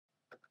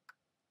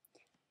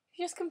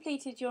just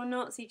completed your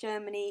Nazi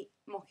Germany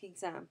mock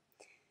exam.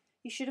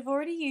 You should have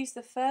already used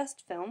the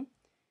first film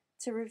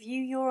to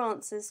review your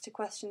answers to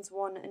questions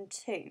 1 and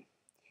 2.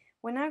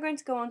 We're now going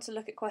to go on to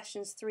look at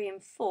questions 3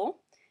 and 4,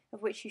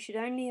 of which you should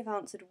only have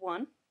answered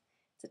 1.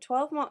 It's a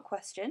 12-mark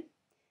question.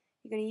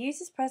 You're going to use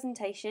this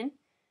presentation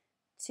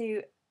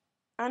to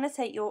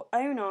annotate your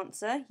own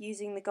answer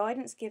using the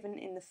guidance given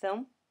in the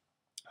film,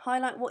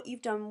 highlight what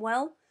you've done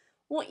well,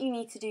 what you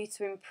need to do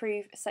to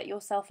improve, set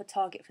yourself a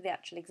target for the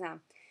actual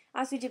exam.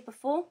 As we did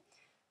before,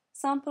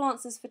 sample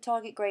answers for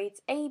target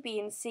grades A, B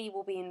and C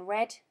will be in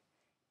red,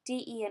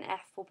 D, E and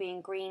F will be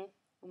in green,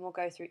 and we'll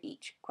go through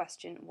each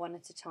question one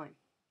at a time.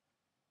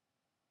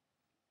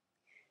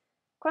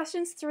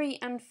 Questions 3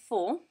 and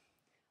 4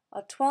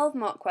 are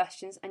 12-mark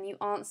questions and you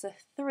answer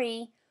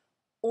 3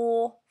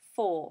 or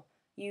 4.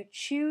 You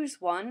choose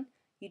one,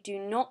 you do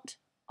not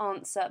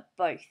answer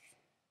both.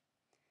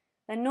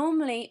 They're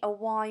normally a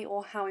why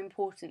or how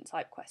important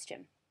type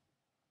question.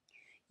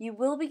 You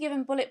will be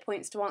given bullet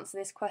points to answer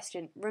this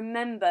question.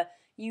 Remember,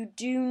 you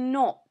do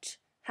not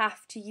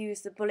have to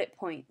use the bullet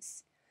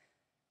points.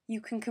 You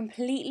can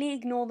completely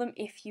ignore them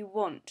if you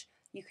want.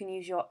 You can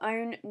use your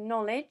own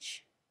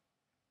knowledge.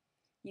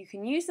 You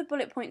can use the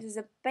bullet points as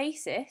a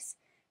basis,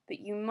 but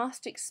you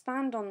must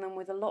expand on them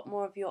with a lot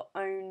more of your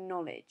own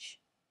knowledge.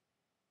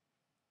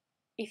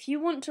 If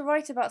you want to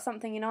write about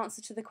something in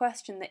answer to the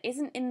question that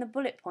isn't in the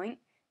bullet point,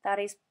 that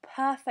is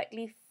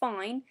perfectly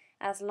fine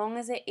as long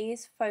as it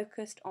is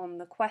focused on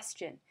the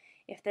question.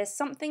 If there's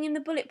something in the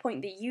bullet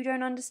point that you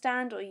don't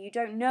understand or you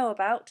don't know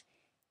about,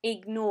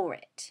 ignore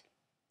it.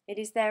 It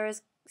is there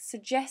as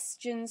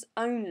suggestions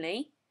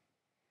only,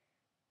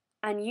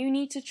 and you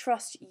need to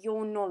trust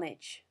your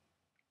knowledge.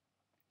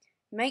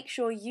 Make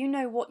sure you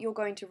know what you're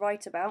going to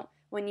write about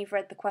when you've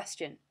read the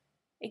question.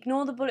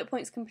 Ignore the bullet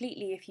points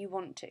completely if you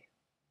want to.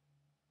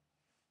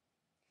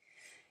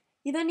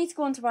 You then need to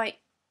go on to write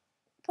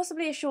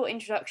possibly a short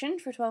introduction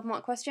for a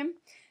 12-mark question.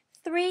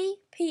 3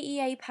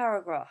 PEA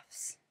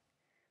paragraphs.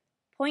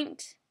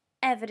 Point,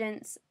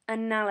 evidence,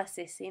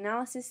 analysis. The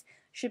analysis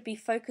should be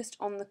focused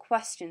on the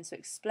question, so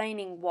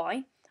explaining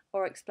why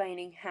or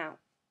explaining how.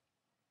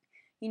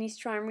 You need to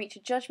try and reach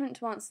a judgment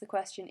to answer the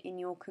question in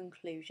your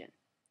conclusion.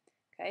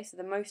 Okay, so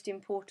the most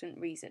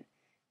important reason,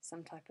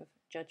 some type of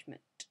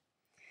judgment.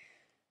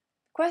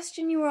 The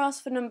question you were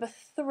asked for number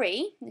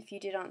 3, if you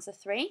did answer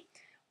 3,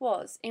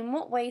 was, in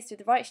what ways did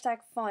the Reichstag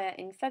fire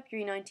in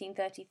February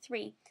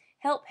 1933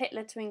 help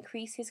Hitler to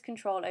increase his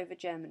control over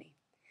Germany?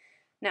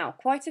 Now,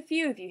 quite a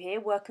few of you here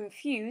were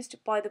confused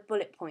by the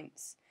bullet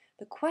points.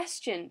 The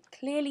question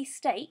clearly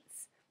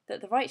states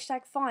that the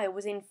Reichstag fire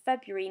was in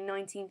February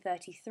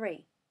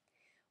 1933.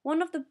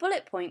 One of the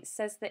bullet points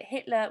says that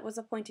Hitler was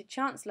appointed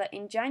Chancellor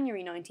in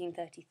January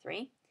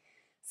 1933.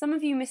 Some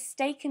of you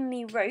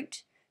mistakenly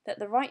wrote that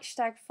the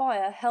Reichstag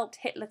fire helped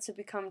Hitler to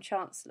become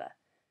Chancellor.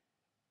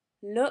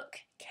 Look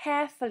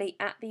carefully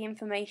at the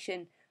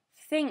information.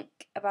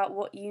 Think about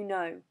what you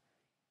know.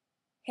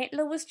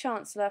 Hitler was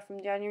Chancellor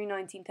from January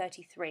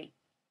 1933.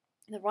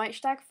 The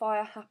Reichstag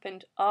fire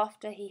happened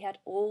after he had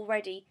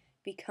already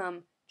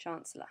become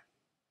Chancellor.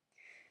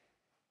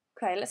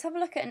 Okay, let's have a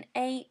look at an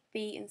A,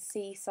 B and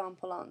C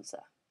sample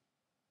answer.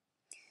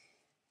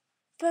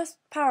 First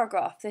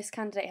paragraph this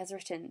candidate has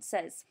written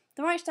says,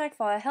 the Reichstag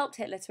fire helped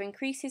Hitler to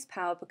increase his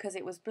power because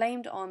it was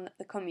blamed on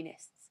the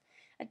communists.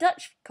 A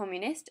Dutch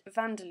communist,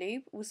 Van der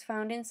Lubbe, was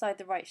found inside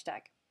the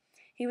Reichstag.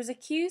 He was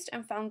accused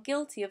and found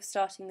guilty of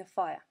starting the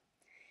fire.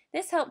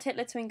 This helped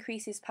Hitler to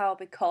increase his power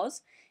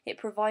because it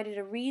provided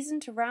a reason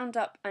to round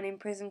up and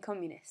imprison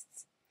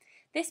communists.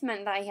 This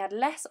meant that he had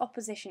less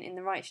opposition in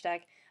the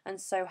Reichstag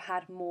and so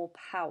had more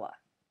power.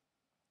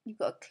 You've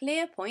got a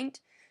clear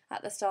point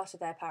at the start of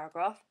their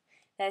paragraph.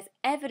 There's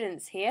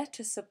evidence here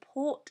to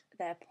support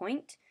their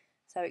point,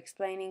 so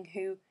explaining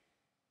who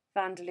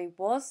Van der Lubbe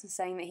was and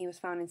saying that he was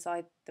found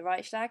inside the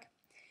Reichstag.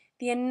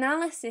 The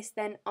analysis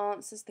then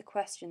answers the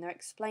question. They're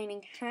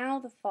explaining how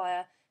the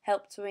fire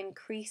helped to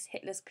increase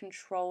Hitler's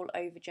control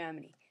over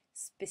Germany,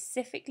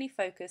 specifically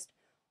focused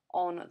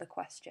on the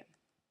question.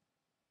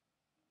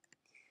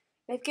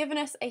 They've given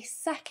us a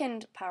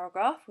second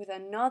paragraph with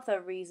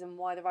another reason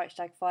why the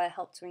Reichstag fire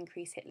helped to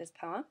increase Hitler's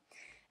power.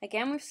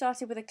 Again, we've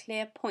started with a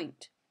clear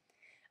point.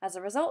 As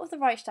a result of the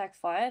Reichstag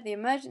fire, the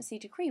emergency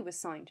decree was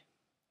signed.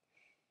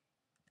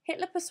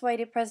 Hitler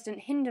persuaded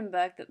President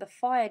Hindenburg that the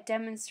fire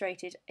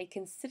demonstrated a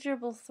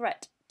considerable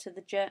threat to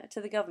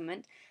the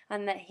government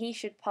and that he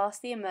should pass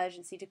the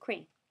emergency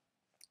decree.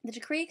 The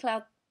decree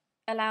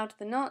allowed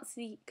the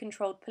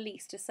Nazi-controlled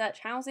police to search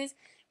houses,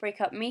 break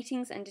up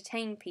meetings and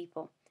detain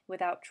people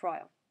without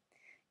trial.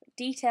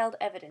 Detailed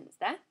evidence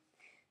there.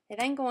 They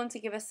then go on to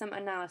give us some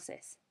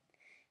analysis.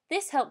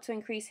 This helped to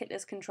increase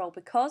Hitler's control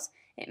because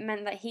it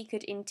meant that he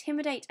could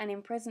intimidate and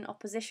imprison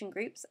opposition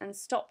groups and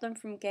stop them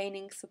from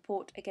gaining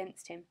support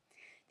against him.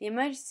 The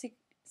emergency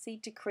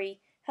decree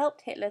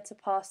helped Hitler to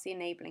pass the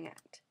Enabling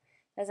Act.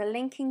 There's a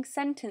linking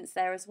sentence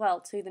there as well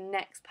to the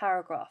next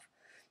paragraph.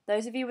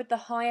 Those of you with the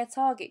higher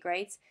target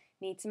grades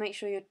need to make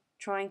sure you're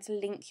trying to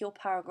link your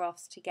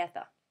paragraphs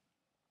together.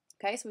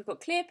 Okay, so we've got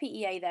clear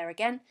PEA there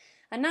again.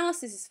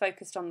 Analysis is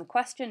focused on the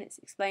question. It's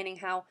explaining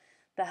how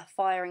the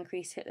fire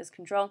increased Hitler's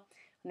control.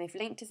 And they've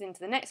linked us into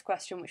the next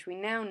question, which we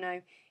now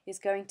know is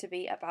going to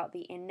be about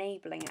the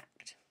Enabling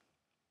Act.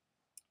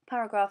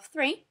 Paragraph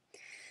 3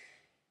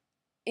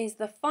 is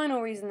the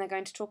final reason they're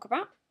going to talk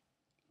about.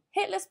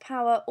 Hitler's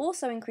power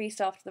also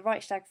increased after the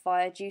Reichstag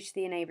fire due to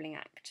the Enabling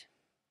Act.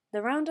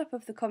 The roundup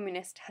of the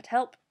communists had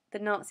helped the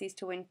Nazis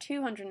to win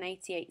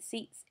 288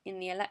 seats in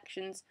the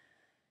elections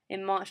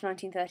in March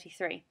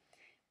 1933,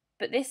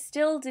 but this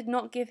still did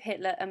not give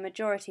Hitler a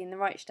majority in the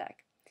Reichstag.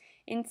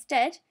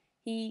 Instead,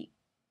 he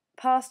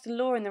passed a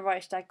law in the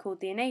Reichstag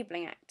called the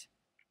Enabling Act.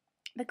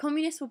 The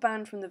communists were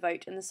banned from the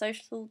vote and the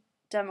Social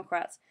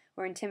Democrats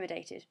were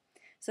intimidated,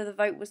 so the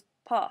vote was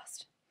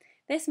passed.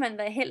 This meant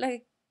that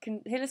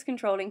Hitler's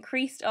control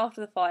increased after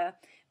the fire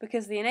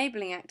because the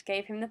Enabling Act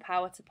gave him the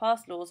power to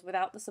pass laws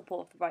without the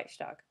support of the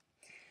Reichstag.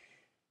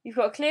 You've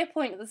got a clear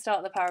point at the start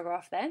of the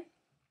paragraph there.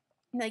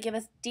 They give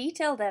us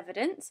detailed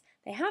evidence.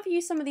 They have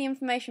used some of the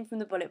information from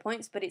the bullet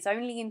points, but it's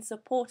only in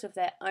support of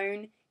their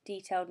own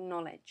detailed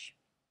knowledge.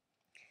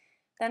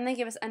 Then they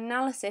give us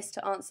analysis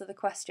to answer the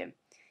question,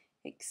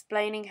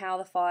 explaining how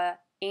the fire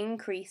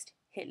increased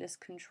Hitler's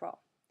control.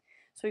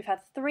 So we've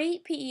had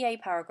 3 PEA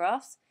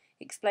paragraphs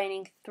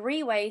explaining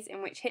 3 ways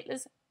in which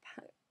Hitler's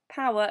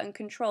power and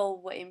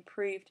control were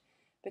improved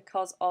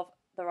because of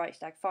the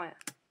Reichstag fire.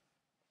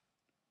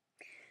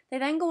 They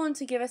then go on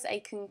to give us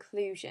a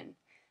conclusion.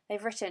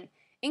 They've written,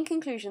 in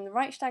conclusion, the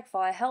Reichstag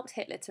fire helped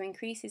Hitler to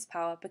increase his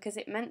power because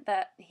it meant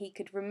that he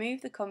could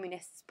remove the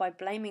communists by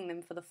blaming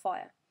them for the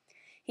fire.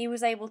 He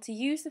was able to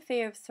use the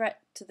fear of threat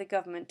to the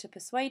government to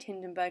persuade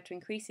Hindenburg to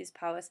increase his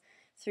powers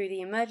through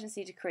the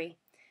emergency decree,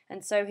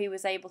 and so he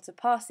was able to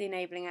pass the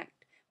Enabling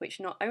Act, which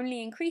not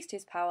only increased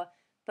his power,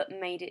 but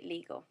made it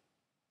legal.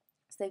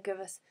 So they give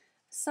us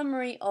a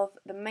summary of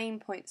the main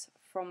points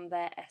from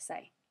their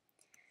essay.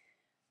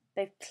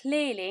 They've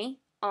clearly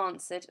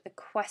answered the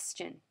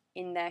question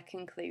in their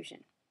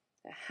conclusion.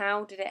 So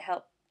how did it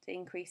help to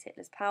increase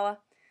Hitler's power?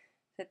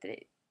 Said that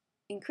it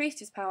increased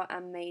his power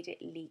and made it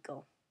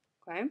legal.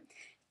 Okay?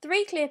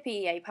 3 clear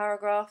PEA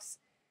paragraphs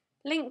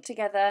linked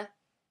together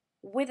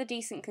with a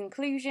decent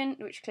conclusion,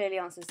 which clearly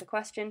answers the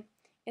question,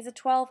 is a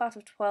 12 out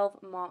of 12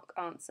 mark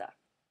answer.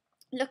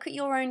 Look at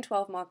your own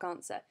 12-mark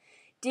answer.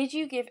 Did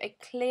you give a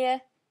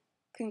clear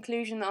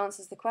conclusion that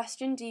answers the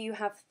question? Do you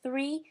have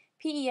 3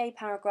 PEA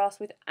paragraphs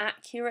with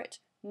accurate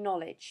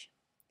knowledge?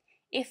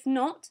 If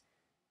not,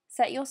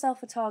 set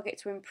yourself a target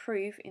to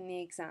improve in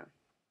the exam.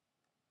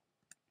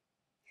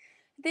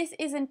 This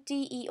is a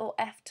D, E or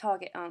F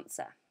target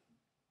answer.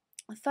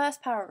 The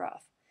first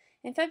paragraph.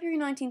 In February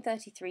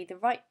 1933, the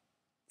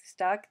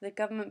Reichstag, the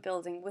government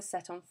building, was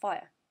set on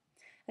fire.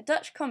 A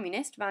Dutch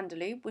communist, Van der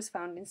Lubbe, was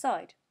found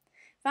inside.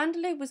 Van der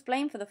Lubbe was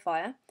blamed for the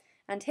fire,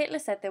 and Hitler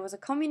said there was a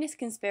communist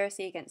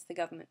conspiracy against the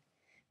government.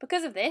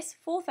 Because of this,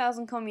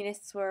 4,000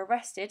 communists were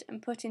arrested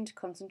and put into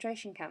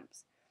concentration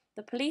camps.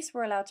 The police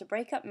were allowed to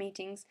break up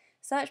meetings,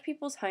 search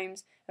people's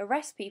homes,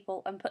 arrest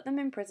people, and put them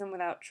in prison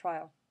without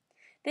trial.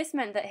 This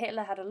meant that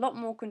Hitler had a lot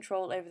more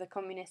control over the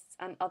communists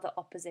and other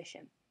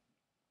opposition.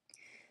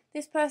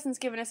 This person's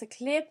given us a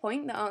clear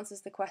point that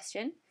answers the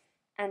question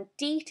and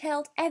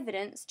detailed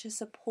evidence to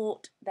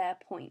support their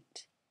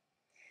point.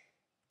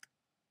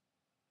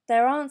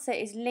 Their answer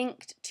is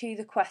linked to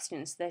the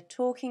question, so they're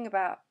talking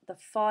about the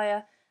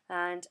fire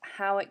and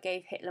how it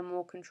gave Hitler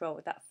more control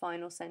with that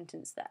final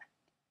sentence there.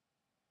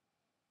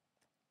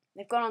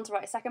 They've gone on to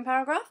write a second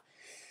paragraph,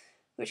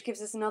 which gives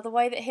us another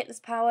way that Hitler's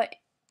power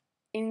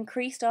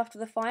increased after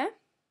the fire.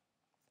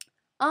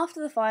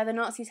 After the fire, the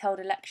Nazis held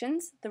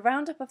elections. The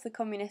roundup of the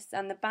communists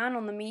and the ban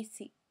on the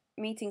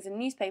meetings and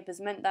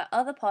newspapers meant that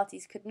other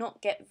parties could not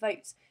get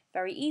votes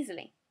very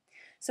easily.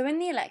 So in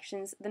the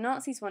elections, the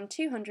Nazis won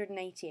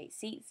 288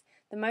 seats,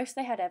 the most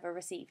they had ever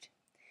received.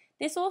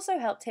 This also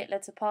helped Hitler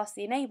to pass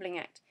the Enabling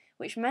Act,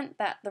 which meant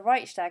that the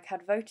Reichstag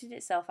had voted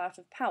itself out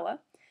of power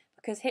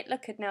because Hitler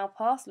could now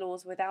pass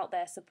laws without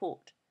their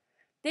support.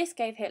 This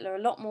gave Hitler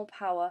a lot more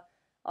power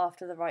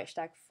after the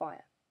Reichstag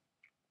fire.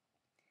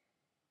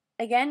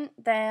 Again,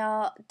 they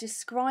are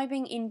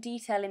describing in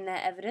detail in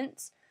their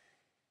evidence,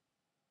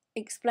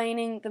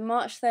 explaining the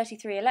March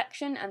 33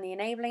 election and the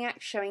Enabling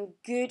Act, showing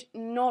good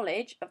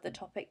knowledge of the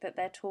topic that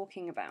they're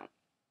talking about.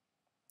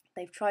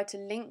 They've tried to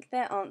link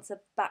their answer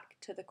back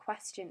to the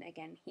question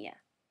again here.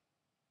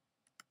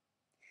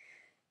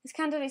 This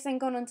candidate's then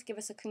gone on to give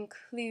us a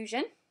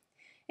conclusion.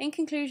 In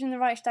conclusion, the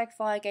Reichstag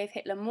fire gave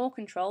Hitler more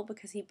control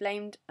because he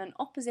blamed an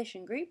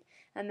opposition group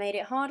and made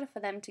it harder for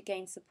them to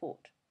gain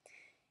support.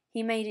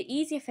 He made it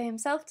easier for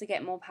himself to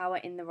get more power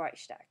in the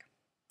Reichstag.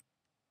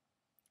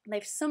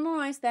 They've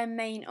summarised their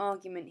main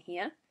argument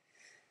here.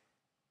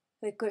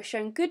 They've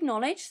shown good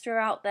knowledge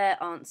throughout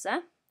their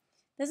answer.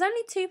 There's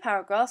only 2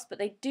 paragraphs, but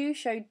they do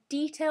show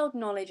detailed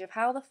knowledge of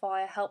how the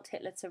fire helped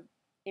Hitler to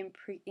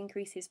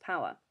increase his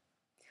power.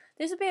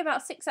 This will be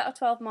about 6 out of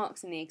 12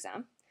 marks in the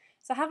exam.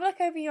 So have a look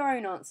over your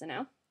own answer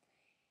now.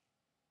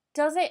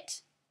 Does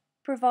it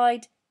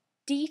provide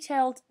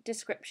detailed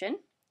description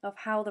of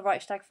how the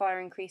Reichstag fire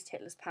increased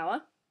Hitler's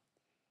power?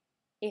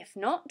 If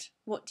not,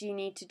 what do you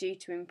need to do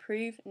to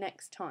improve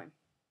next time?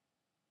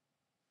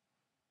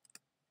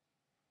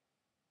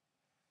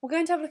 We're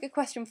going to have a look at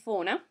question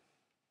 4 now.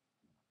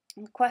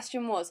 And the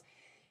question was,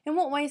 in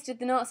what ways did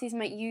the Nazis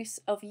make use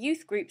of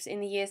youth groups in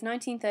the years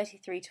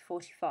 1933 to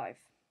 45?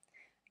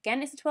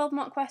 Again, it's a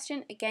 12-mark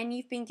question. Again,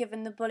 you've been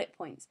given the bullet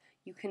points.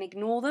 You can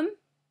ignore them,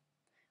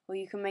 or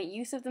you can make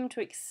use of them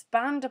to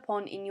expand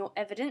upon in your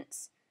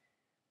evidence,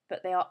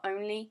 but they are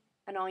only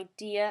an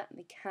idea.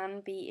 They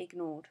can be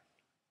ignored.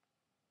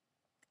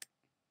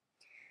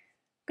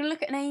 We're going to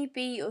look at an A,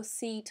 B, or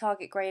C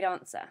target grade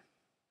answer.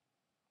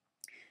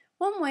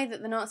 One way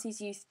that the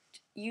Nazis used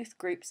youth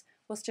groups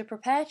was to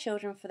prepare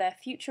children for their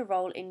future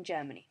role in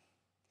Germany.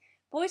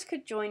 Boys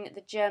could join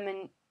the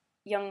German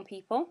young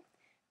people,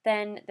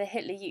 then the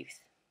Hitler Youth.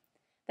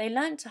 They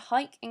learnt to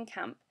hike and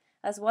camp,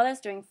 as well as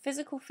doing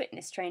physical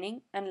fitness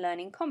training and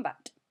learning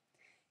combat.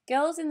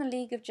 Girls in the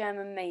League of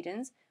German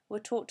Maidens were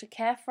taught to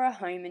care for a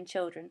home and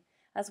children,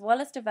 as well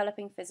as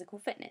developing physical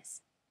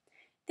fitness.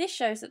 This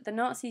shows that the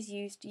Nazis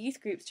used youth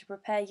groups to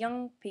prepare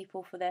young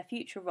people for their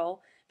future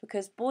role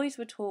because boys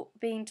were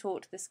being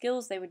taught the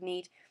skills they would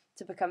need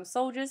to become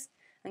soldiers,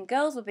 and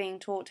girls were being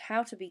taught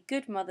how to be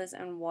good mothers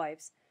and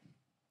wives,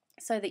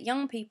 so that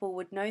young people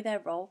would know their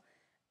role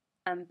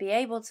and be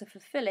able to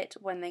fulfill it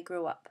when they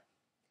grew up.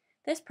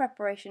 This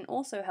preparation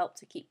also helped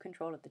to keep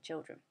control of the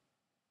children.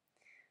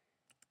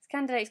 This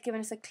candidate's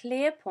given us a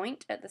clear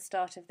point at the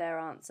start of their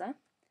answer.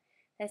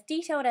 There's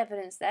detailed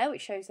evidence there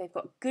which shows they've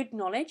got good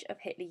knowledge of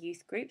Hitler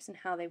Youth groups and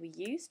how they were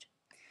used.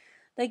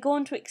 They go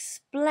on to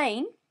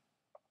explain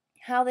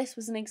how this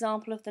was an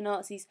example of the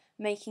Nazis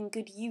making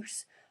good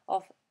use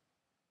of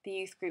the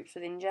youth groups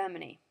within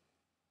Germany.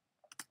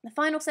 The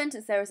final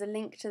sentence there is a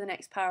link to the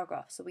next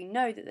paragraph, so we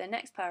know that the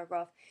next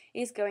paragraph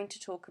is going to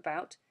talk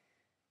about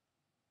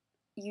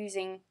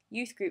using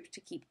youth groups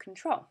to keep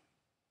control.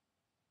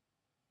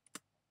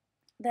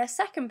 Their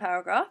second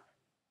paragraph,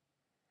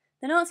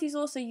 the Nazis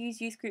also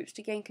used youth groups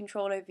to gain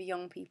control over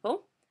young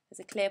people. There's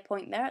a clear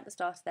point there at the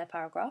start of their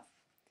paragraph.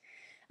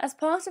 As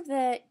part of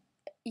their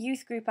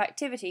youth group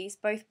activities,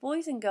 both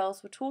boys and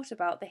girls were taught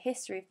about the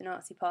history of the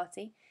Nazi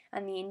Party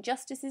and the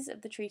injustices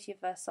of the Treaty of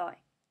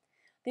Versailles.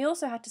 They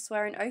also had to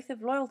swear an oath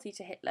of loyalty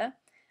to Hitler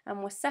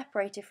and were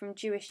separated from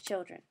Jewish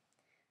children.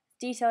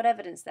 Detailed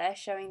evidence there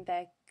showing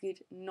their good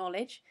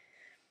knowledge.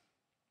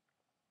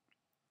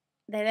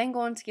 They then go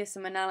on to give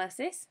some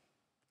analysis.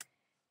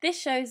 This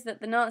shows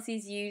that the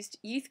Nazis used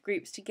youth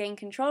groups to gain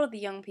control of the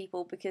young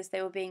people because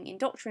they were being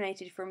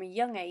indoctrinated from a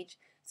young age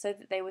so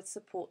that they would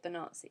support the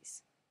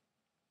Nazis.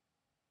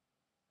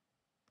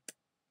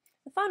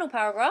 The final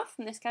paragraph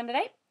from this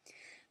candidate.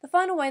 The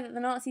final way that the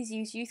Nazis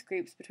used youth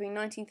groups between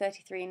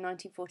 1933 and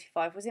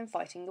 1945 was in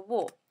fighting the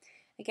war.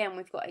 Again,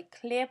 we've got a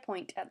clear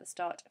point at the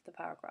start of the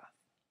paragraph.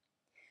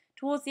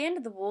 Towards the end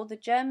of the war, the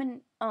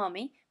German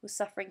army was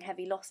suffering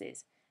heavy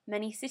losses.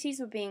 Many cities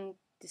were being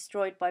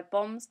destroyed by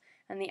bombs,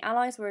 and the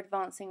Allies were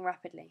advancing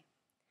rapidly.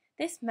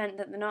 This meant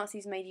that the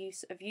Nazis made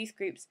use of youth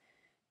groups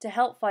to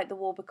help fight the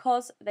war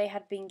because they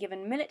had been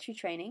given military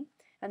training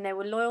and they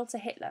were loyal to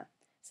Hitler,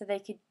 so they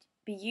could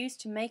be used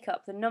to make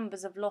up the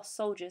numbers of lost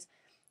soldiers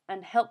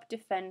and help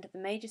defend the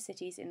major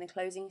cities in the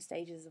closing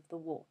stages of the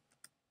war.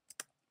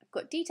 I've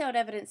got detailed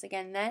evidence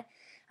again there,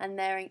 and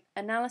their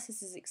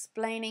analysis is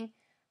explaining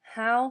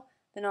how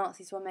the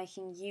Nazis were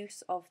making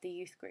use of the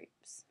youth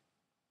groups.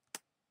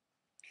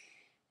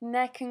 In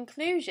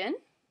conclusion,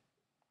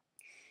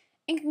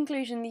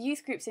 the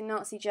youth groups in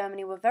Nazi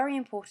Germany were very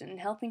important in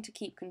helping to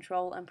keep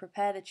control and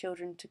prepare the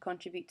children to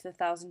contribute to the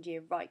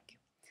Thousand-Year Reich.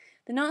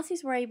 The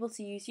Nazis were able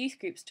to use youth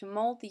groups to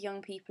mould the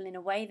young people in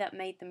a way that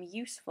made them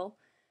useful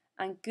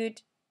and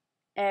good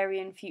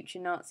Aryan future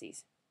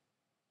Nazis.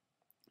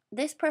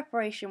 This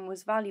preparation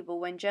was valuable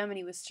when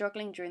Germany was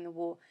struggling during the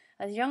war,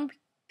 as young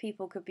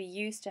people could be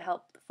used to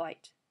help the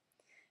fight.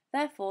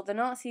 Therefore, the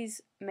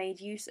Nazis made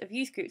use of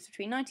youth groups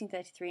between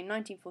 1933 and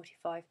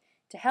 1945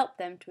 to help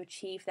them to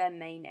achieve their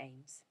main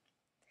aims.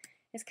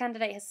 This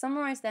candidate has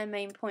summarised their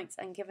main points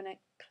and given a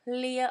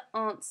clear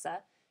answer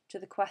to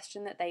the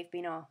question that they've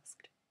been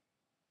asked.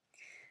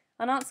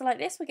 An answer like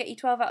this will get you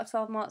 12 out of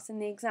 12 marks in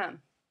the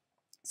exam.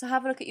 So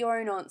have a look at your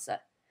own answer.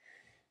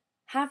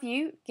 Have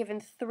you given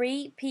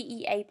 3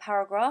 PEA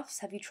paragraphs?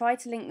 Have you tried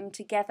to link them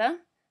together?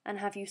 And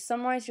have you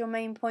summarised your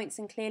main points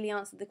and clearly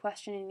answered the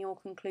question in your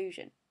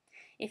conclusion?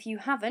 If you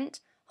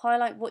haven't,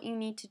 highlight what you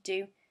need to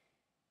do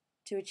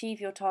to achieve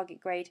your target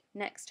grade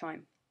next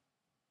time.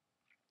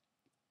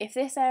 If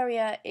this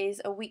area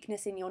is a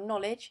weakness in your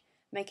knowledge,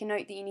 make a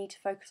note that you need to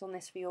focus on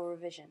this for your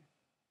revision.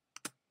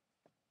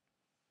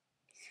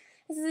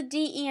 This is a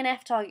D, E and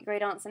F target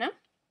grade answer now.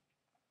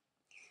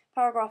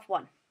 Paragraph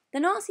 1. The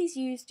Nazis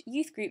used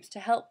youth groups to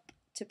help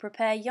to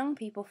prepare young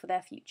people for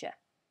their future.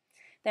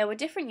 There were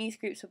different youth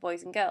groups for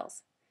boys and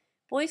girls.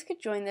 Boys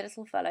could join the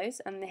Little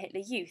Fellows and the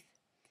Hitler Youth.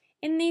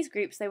 In these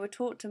groups they were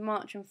taught to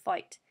march and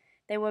fight.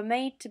 They were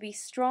made to be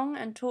strong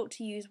and taught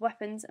to use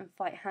weapons and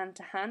fight hand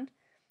to hand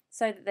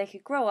so that they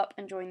could grow up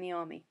and join the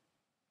army.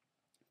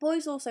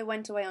 Boys also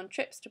went away on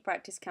trips to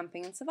practice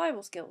camping and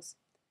survival skills.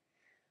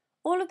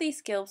 All of these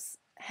skills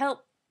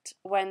helped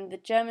when the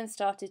Germans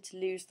started to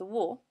lose the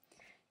war.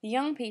 The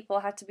young people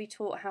had to be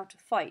taught how to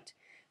fight,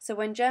 so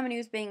when Germany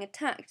was being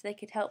attacked, they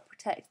could help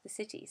protect the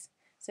cities.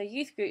 So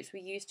youth groups were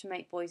used to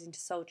make boys into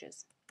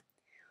soldiers.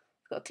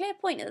 We've got a clear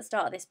point at the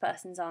start of this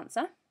person's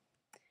answer,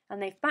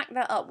 and they've backed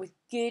that up with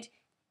good,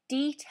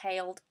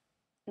 detailed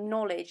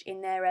knowledge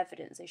in their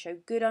evidence. They show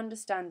good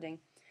understanding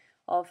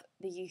of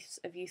the use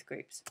of youth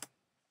groups.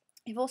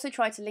 They've also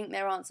tried to link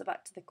their answer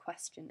back to the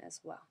question as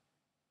well.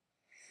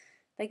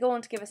 They go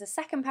on to give us a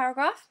second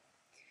paragraph.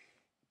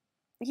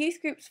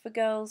 Youth groups for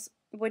girls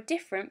were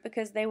different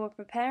because they were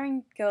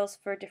preparing girls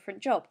for a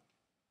different job.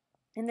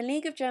 In the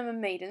League of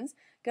German Maidens,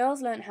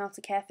 girls learnt how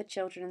to care for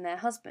children and their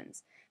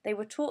husbands. They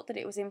were taught that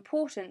it was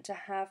important to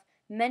have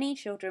many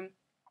children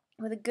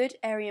with a good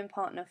Aryan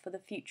partner for the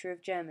future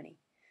of Germany.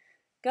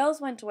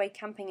 Girls went away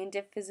camping and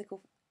did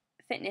physical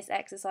fitness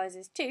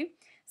exercises too,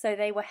 so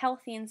they were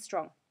healthy and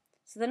strong.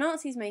 So the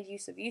Nazis made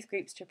use of youth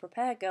groups to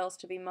prepare girls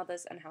to be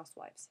mothers and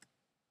housewives.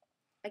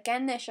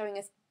 Again, they're showing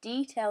us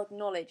detailed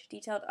knowledge,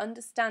 detailed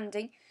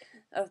understanding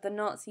of the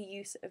Nazi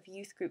use of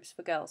youth groups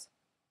for girls.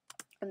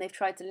 And they've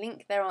tried to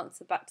link their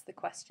answer back to the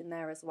question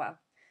there as well,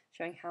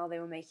 showing how they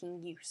were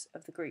making use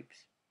of the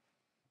groups.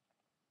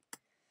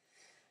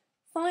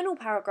 Final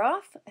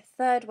paragraph, a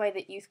third way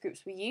that youth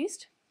groups were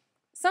used.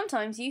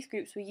 Sometimes youth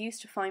groups were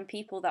used to find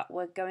people that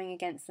were going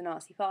against the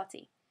Nazi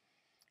party.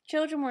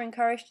 Children were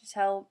encouraged to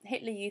tell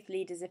Hitler youth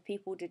leaders if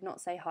people did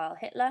not say Heil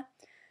Hitler,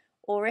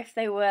 or if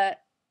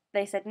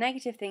they said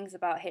negative things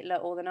about Hitler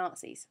or the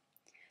Nazis.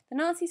 The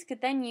Nazis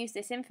could then use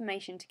this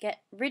information to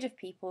get rid of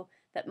people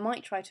that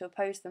might try to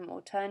oppose them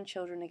or turn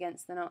children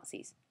against the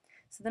Nazis.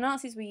 So the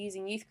Nazis were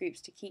using youth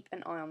groups to keep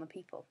an eye on the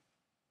people.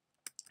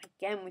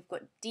 Again, we've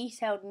got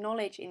detailed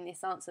knowledge in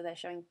this answer. They're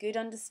showing good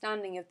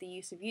understanding of the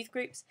use of youth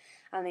groups,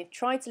 and they've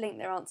tried to link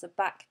their answer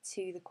back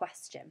to the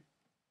question.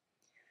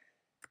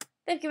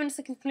 They've given us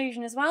a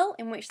conclusion as well,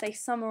 in which they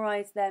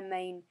summarise their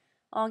main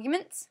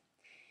arguments.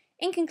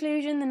 In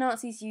conclusion, the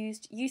Nazis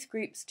used youth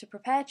groups to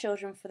prepare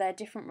children for their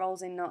different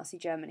roles in Nazi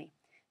Germany.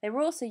 They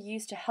were also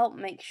used to help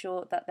make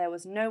sure that there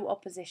was no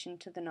opposition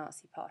to the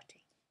Nazi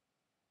party.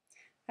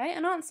 Okay,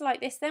 an answer like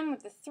this then,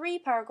 with the 3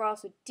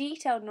 paragraphs with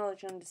detailed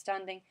knowledge and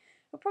understanding,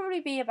 will probably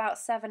be about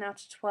 7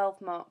 out of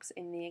 12 marks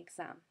in the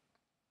exam.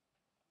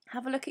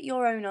 Have a look at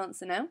your own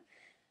answer now.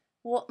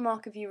 What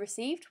mark have you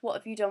received? What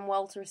have you done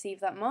well to receive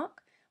that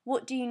mark?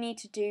 What do you need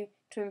to do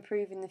to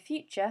improve in the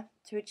future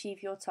to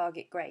achieve your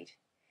target grade?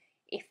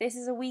 If this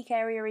is a weak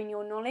area in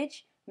your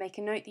knowledge, make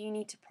a note that you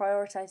need to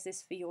prioritise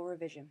this for your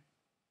revision.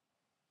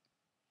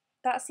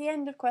 That's the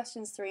end of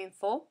questions 3 and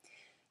 4.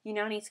 You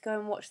now need to go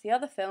and watch the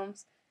other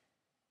films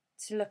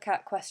to look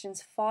at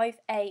questions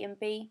 5A and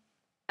B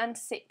and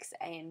 6A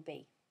and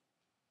B.